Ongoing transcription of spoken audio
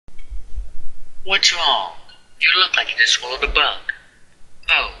What's wrong? You look like you just swallowed a bug.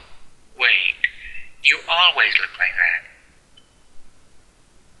 Oh, wait. You always look like that.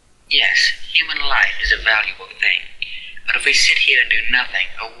 Yes, human life is a valuable thing. But if we sit here and do nothing,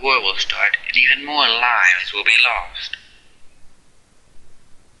 a war will start and even more lives will be lost.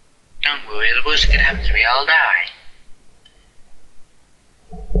 Don't worry, the worst that could happen is we all die.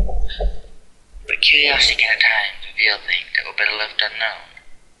 But curiosity can at times reveal things that were better left unknown.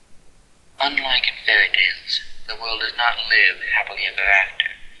 Unlike in fairy tales, the world does not live happily ever after.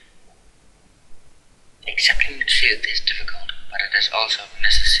 Accepting the truth is difficult, but it is also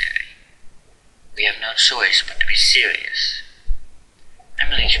necessary. We have no choice but to be serious. I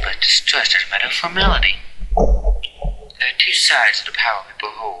merely express distrust as a matter of formality. There are two sides to the power people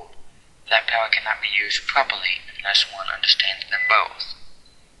hold. That power cannot be used properly unless one understands them both.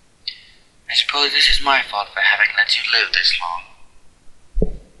 I suppose this is my fault for having let you live this long.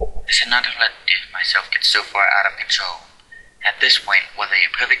 I should not have let myself get so far out of control. At this point, whether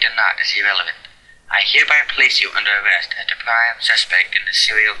you're perfect or not is irrelevant. I hereby place you under arrest as the prime suspect in the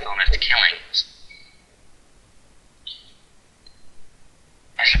serial illness killings.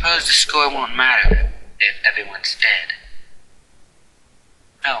 I suppose the score won't matter if everyone's dead.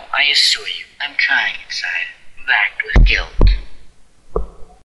 Oh, I assure you, I'm crying inside, racked with guilt.